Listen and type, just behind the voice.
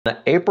The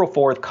April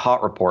 4th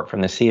COT report from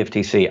the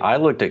CFTC, I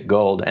looked at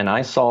gold and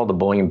I saw the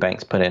bullion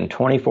banks put in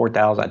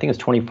 24,000, I think it's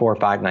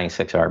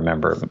 24,596, I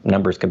remember.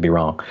 Numbers could be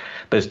wrong,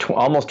 but it's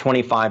almost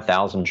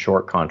 25,000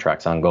 short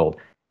contracts on gold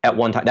at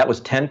one time. That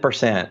was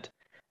 10%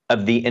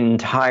 of the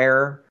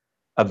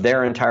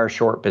their entire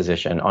short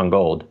position on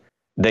gold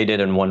they did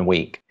in 1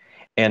 week,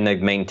 and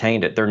they've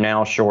maintained it. They're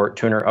now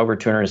short over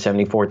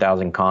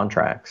 274,000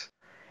 contracts,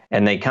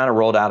 and they kind of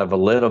rolled out of a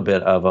little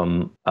bit of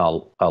them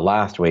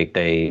last week.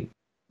 They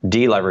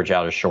deleverage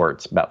out of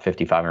shorts, about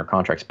 5,500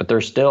 contracts, but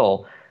they're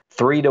still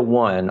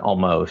 3-to-1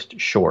 almost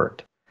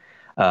short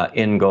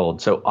in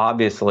gold. So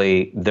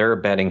obviously they're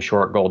betting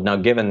short gold. Now,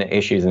 given the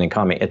issues in the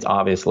economy, it's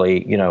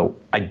obviously,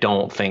 I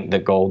don't think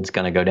that gold's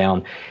going to go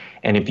down.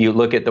 And if you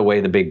look at the way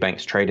the big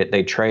banks trade it,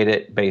 they trade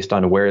it based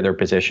on where they're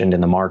positioned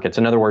in the markets.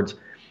 In other words,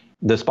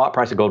 the spot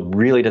price of gold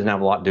really doesn't have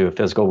a lot to do with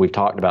physical. We've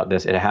talked about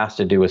this. It has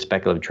to do with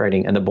speculative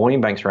trading. And the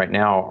bullion banks right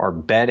now are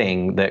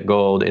betting that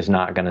gold is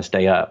not going to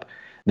stay up.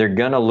 They're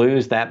going to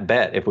lose that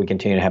bet if we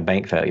continue to have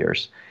bank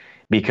failures,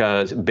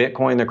 because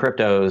Bitcoin, the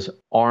cryptos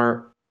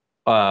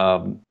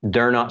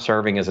they're not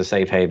serving as a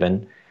safe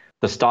haven.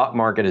 The stock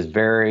market is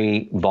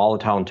very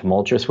volatile and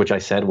tumultuous, which I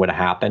said would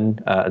happen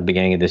at the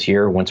beginning of this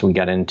year. Once we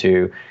got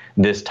into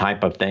this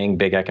type of thing,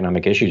 big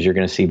economic issues, you're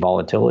going to see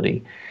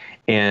volatility.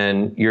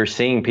 And you're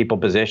seeing people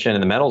position in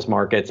the metals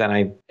markets,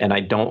 and I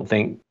don't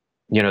think,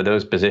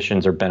 those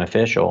positions are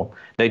beneficial.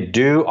 They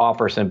do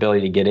offer some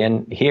ability to get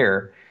in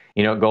here,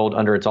 gold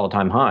under its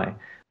all-time high.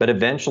 But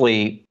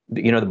eventually,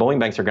 the bullion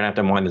banks are going to have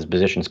to unwind those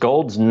positions.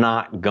 Gold's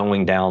not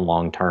going down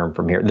long-term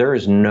from here. There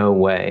is no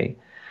way.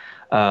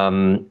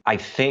 I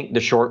think the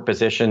short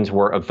positions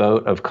were a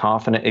vote of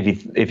confidence.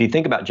 If you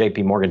think about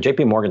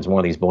JPMorgan's one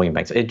of these bullion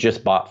banks. It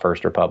just bought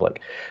First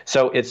Republic.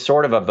 So it's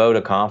sort of a vote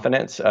of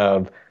confidence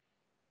of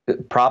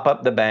prop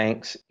up the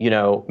banks,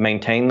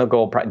 maintain the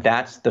gold price.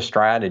 That's the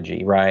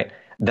strategy, right?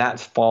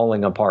 That's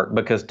falling apart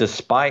because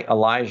despite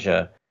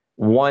Elijah,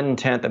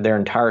 1/10 of their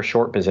entire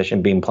short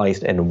position being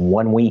placed in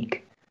 1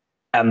 week,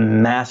 a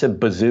massive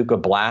bazooka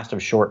blast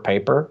of short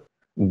paper,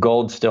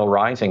 gold's still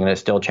rising and it's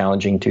still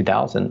challenging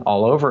 2,000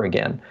 all over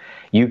again.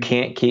 You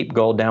can't keep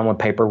gold down with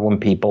paper when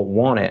people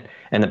want it,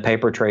 and the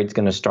paper trade's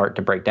going to start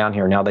to break down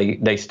here. Now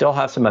they still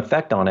have some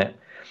effect on it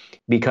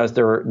because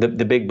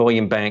the big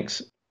bullion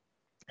banks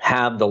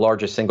have the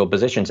largest single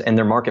positions, and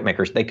they're market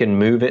makers. They can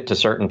move it to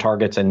certain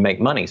targets and make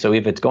money. So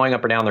if it's going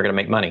up or down, they're going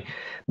to make money.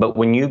 But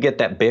when you get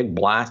that big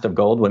blast of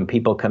gold, when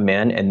people come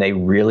in and they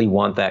really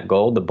want that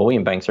gold, the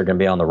bullion banks are going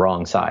to be on the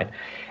wrong side.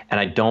 And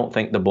I don't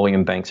think the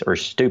bullion banks are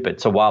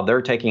stupid. So while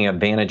they're taking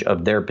advantage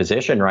of their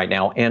position right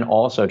now and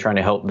also trying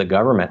to help the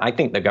government, I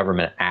think the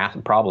government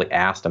probably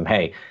asked them,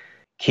 hey,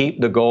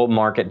 keep the gold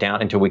market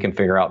down until we can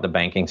figure out the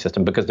banking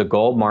system, because the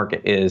gold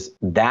market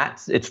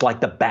it's like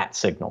the bat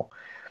signal.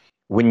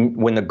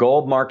 When the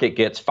gold market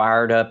gets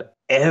fired up,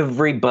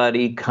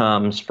 everybody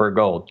comes for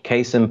gold.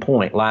 Case in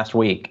point, last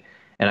week,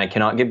 and I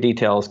cannot give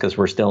details because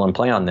we're still in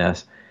play on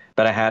this,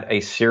 but I had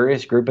a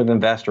serious group of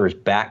investors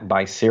backed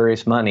by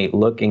serious money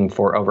looking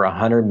for over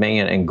 100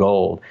 million in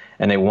gold,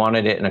 and they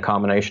wanted it in a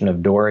combination of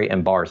doré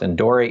and bars. And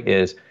doré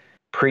is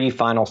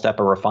pre-final step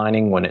of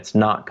refining when it's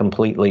not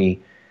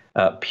completely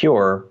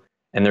pure.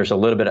 And there's a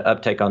little bit of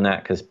uptake on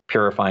that because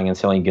purifying and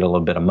selling, you get a little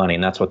bit of money,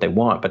 and that's what they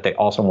want. But they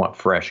also want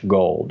fresh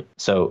gold.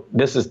 So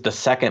this is the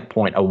second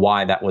point of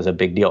why that was a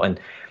big deal. And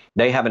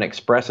they haven't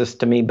expressed this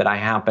to me, but I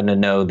happen to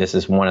know this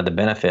is one of the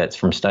benefits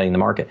from studying the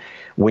market.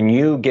 When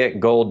you get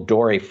gold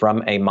doré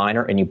from a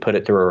miner and you put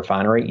it through a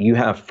refinery, you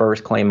have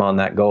first claim on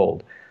that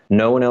gold.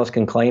 No one else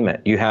can claim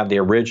it. You have the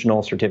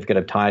original certificate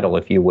of title,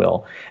 if you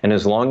will. And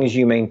as long as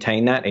you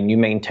maintain that and you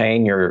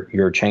maintain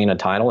your chain of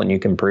title and you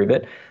can prove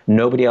it,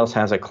 nobody else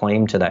has a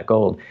claim to that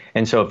gold.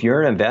 And so if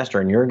you're an investor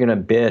and you're going to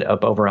bid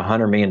up over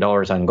 $100 million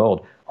on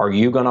gold, are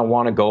you going to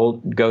want to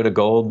go to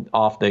gold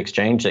off the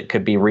exchange that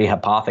could be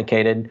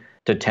rehypothecated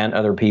to 10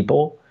 other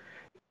people?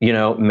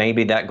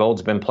 Maybe that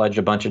gold's been pledged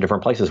a bunch of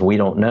different places. We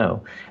don't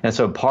know. And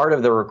so part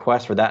of the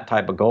request for that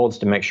type of gold is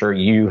to make sure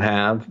you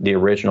have the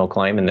original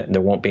claim and that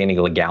there won't be any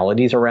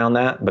legalities around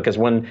that. Because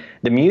when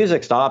the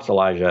music stops,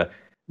 Elijah,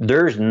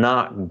 there's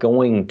not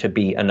going to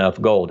be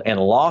enough gold, and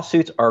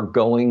lawsuits are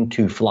going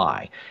to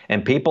fly,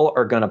 and people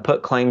are going to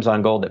put claims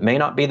on gold that may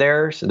not be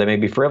theirs. They may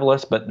be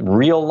frivolous, but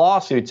real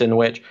lawsuits in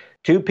which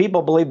two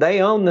people believe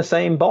they own the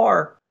same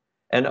bar.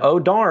 And oh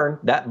darn,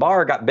 that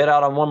bar got bid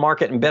out on one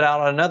market and bid out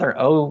on another.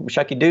 Oh,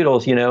 shucky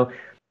doodles,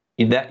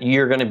 that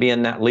you're going to be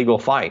in that legal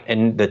fight.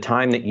 And the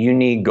time that you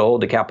need gold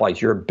to capitalize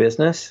your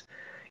business,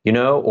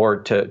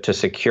 or to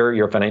secure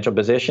your financial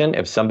position,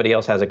 if somebody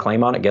else has a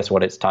claim on it, guess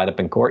what? It's tied up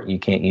in court. You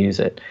can't use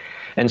it.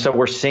 And so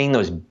we're seeing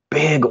those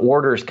big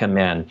orders come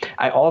in.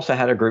 I also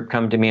had a group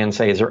come to me and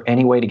say, is there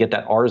any way to get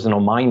that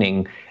artisanal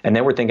mining? And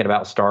they were thinking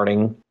about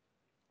starting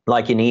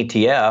like an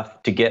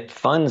ETF to get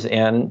funds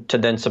in to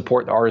then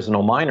support the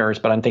artisanal miners.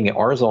 But I'm thinking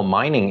artisanal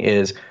mining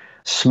is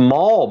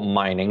small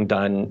mining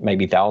done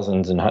maybe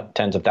thousands and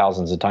tens of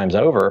thousands of times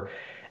over.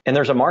 And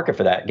there's a market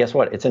for that. Guess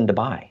what? It's in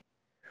Dubai.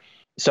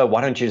 So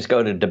why don't you just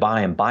go to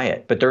Dubai and buy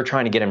it? But they're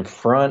trying to get in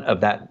front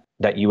of that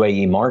that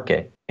UAE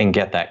market and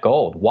get that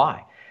gold.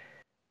 Why?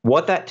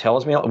 What that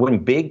tells me, when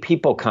big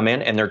people come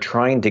in and they're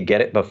trying to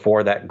get it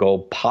before that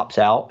gold pops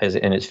out as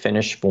in its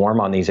finished form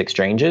on these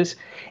exchanges,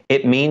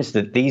 it means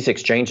that these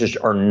exchanges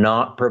are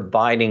not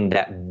providing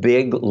that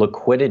big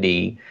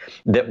liquidity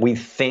that we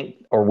think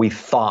or we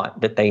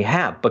thought that they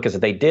have. Because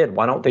if they did,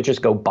 why don't they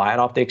just go buy it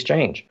off the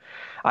exchange?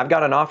 I've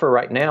got an offer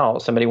right now.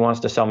 Somebody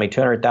wants to sell me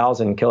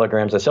 200,000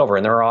 kilograms of silver,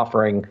 and they're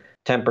offering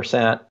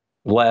 10%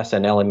 less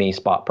than LME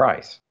spot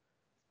price.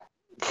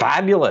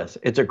 Fabulous.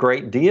 It's a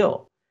great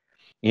deal.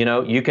 You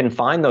know, you can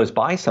find those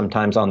buys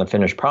sometimes on the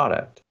finished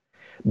product,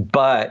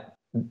 but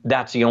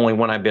that's the only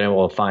one I've been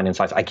able to find in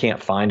size. I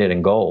can't find it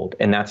in gold,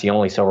 and that's the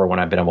only silver one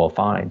I've been able to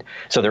find.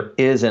 So there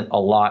isn't a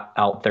lot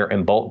out there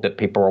in bulk that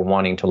people are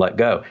wanting to let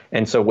go.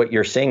 And so what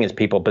you're seeing is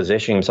people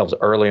positioning themselves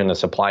early in the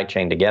supply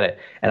chain to get it.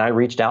 And I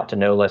reached out to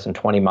no less than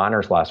 20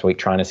 miners last week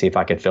trying to see if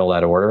I could fill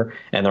that order.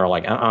 And they're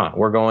like,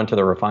 we're going to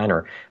the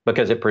refiner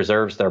because it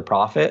preserves their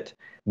profit.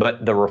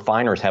 But the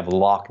refiners have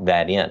locked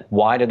that in.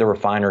 Why did the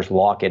refiners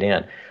lock it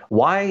in?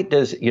 Why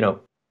does,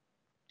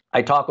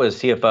 I talked with a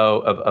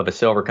CFO of a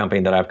silver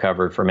company that I've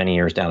covered for many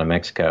years down in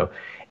Mexico,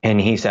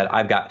 and he said,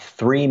 I've got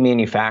 3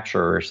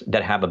 manufacturers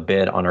that have a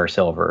bid on our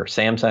silver,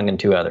 Samsung and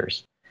 2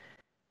 others.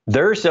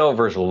 Their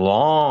silver's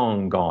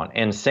long gone,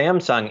 and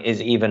Samsung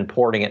is even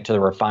porting it to the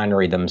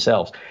refinery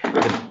themselves.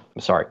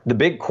 The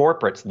big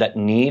corporates that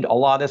need a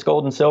lot of this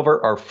gold and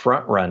silver are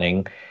front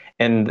running.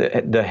 And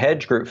the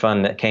hedge group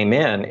fund that came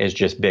in is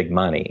just big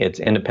money.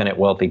 It's independent,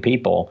 wealthy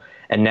people.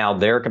 And now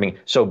they're coming.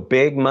 So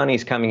big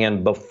money's coming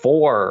in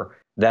before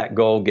that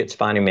gold gets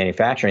found in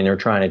manufacturing. They're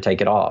trying to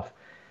take it off.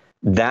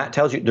 That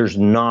tells you there's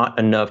not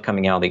enough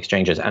coming out of the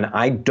exchanges. And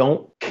I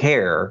don't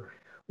care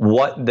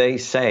what they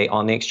say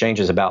on the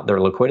exchanges about their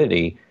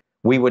liquidity.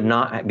 We would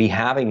not be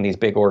having these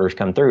big orders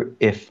come through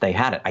if they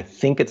had it. I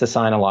think it's a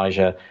sign,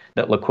 Elijah,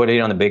 that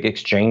liquidity on the big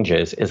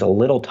exchanges is a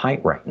little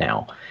tight right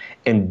now.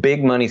 And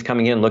big money's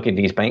coming in, look at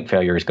these bank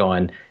failures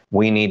going,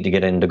 we need to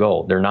get into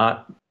gold. They're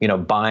not,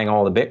 buying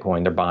all the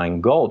Bitcoin, they're buying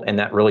gold. And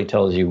that really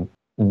tells you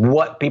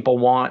what people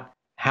want,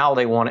 how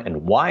they want it,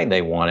 and why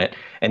they want it.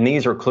 And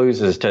these are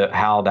clues as to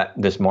how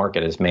this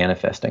market is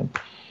manifesting.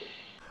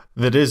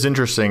 That is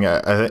interesting.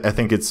 I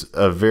think it's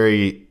a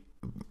very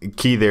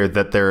key there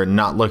that they're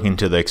not looking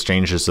to the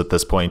exchanges at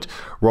this point.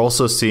 We're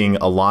also seeing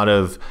a lot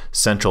of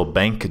central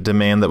bank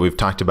demand that we've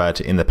talked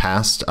about in the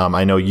past.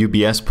 I know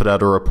UBS put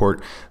out a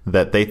report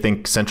that they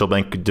think central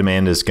bank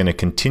demand is going to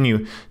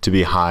continue to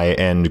be high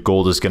and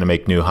gold is going to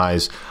make new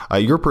highs.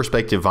 Your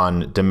perspective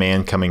on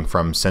demand coming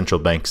from central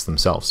banks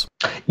themselves?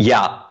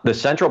 Yeah, the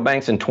central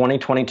banks in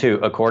 2022,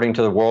 according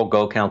to the World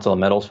Gold Council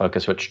and Metals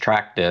Focus, which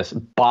tracked this,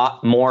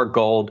 bought more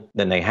gold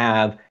than they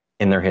have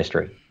in their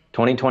history.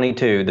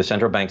 2022, the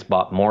central banks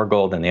bought more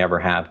gold than they ever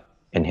have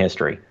in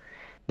history.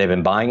 They've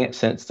been buying it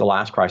since the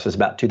last crisis,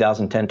 about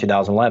 2010,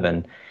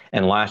 2011.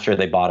 And last year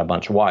they bought a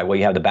bunch. Why? Well,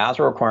 you have the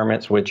Basel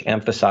requirements, which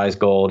emphasize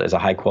gold as a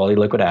high quality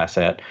liquid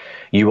asset.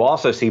 You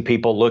also see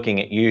people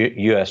looking at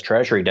U.S.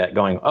 Treasury debt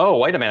going, oh,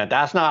 wait a minute,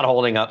 that's not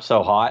holding up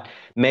so hot.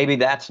 Maybe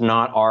that's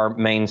not our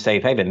main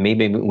safe haven.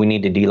 Maybe we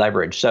need to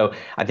deleverage. So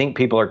I think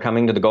people are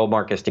coming to the gold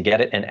markets to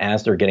get it. And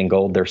as they're getting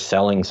gold, they're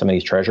selling some of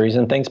these treasuries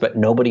and things, but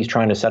nobody's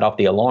trying to set off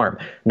the alarm.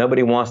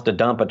 Nobody wants to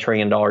dump $1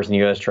 trillion in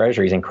U.S.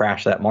 Treasuries and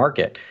crash that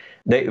market.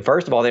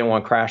 First of all, they don't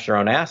want to crash their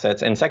own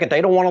assets. And second, they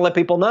don't want to let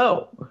people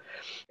know.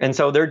 And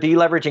so they're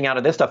deleveraging out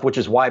of this stuff, which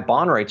is why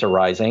bond rates are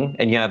rising.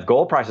 And you have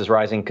gold prices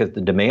rising because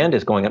the demand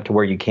is going up to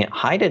where you can't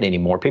hide it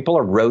anymore. People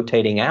are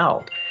rotating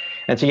out.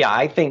 And so, yeah,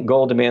 I think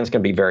gold demand is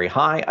going to be very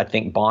high. I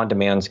think bond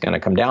demand is going to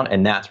come down.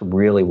 And that's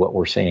really what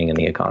we're seeing in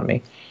the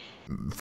economy.